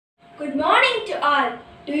Good morning to all.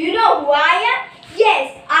 Do you know who I am?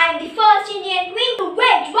 Yes, I am the first Indian queen to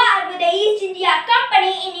wage war with the East India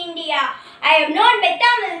Company in India. I am known by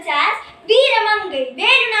Tamils as Veeramangai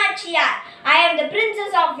Velunachiyar. I am the princess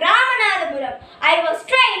of Ramanathapuram. I was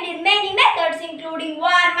trained in many methods including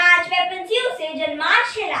war, match, weapons usage and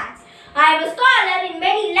martial arts. I am a scholar in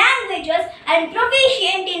many languages and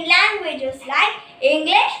proficient in languages like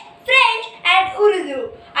English, French and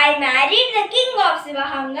Urdu. I married the king of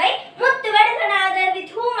Veeramangai, Velunachiyar, with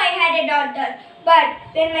whom I had a daughter. But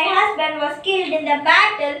when my husband was killed in the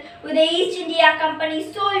battle with the East India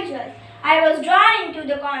Company soldiers, I was drawn into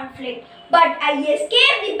the conflict. But I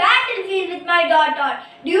escaped the battlefield with my daughter.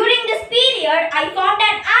 During this period, I formed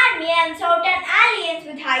an army and sought an alliance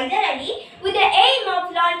with Hyder Ali with the aim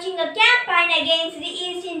of launching a campaign against the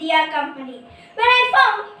East India Company. When I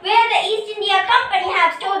found where the East India Company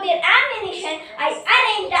have stored their ammunition, I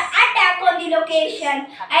arranged the attack on the location.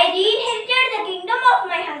 I re-inherited the kingdom of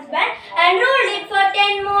my husband and ruled it for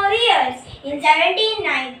 10 more years. In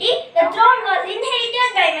 1790, the throne was inherited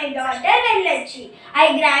by my daughter Vellachi.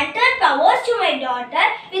 I granted powers to my daughter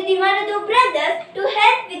with the Maradu brothers to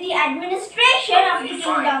help with the administration of the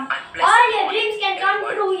kingdom. All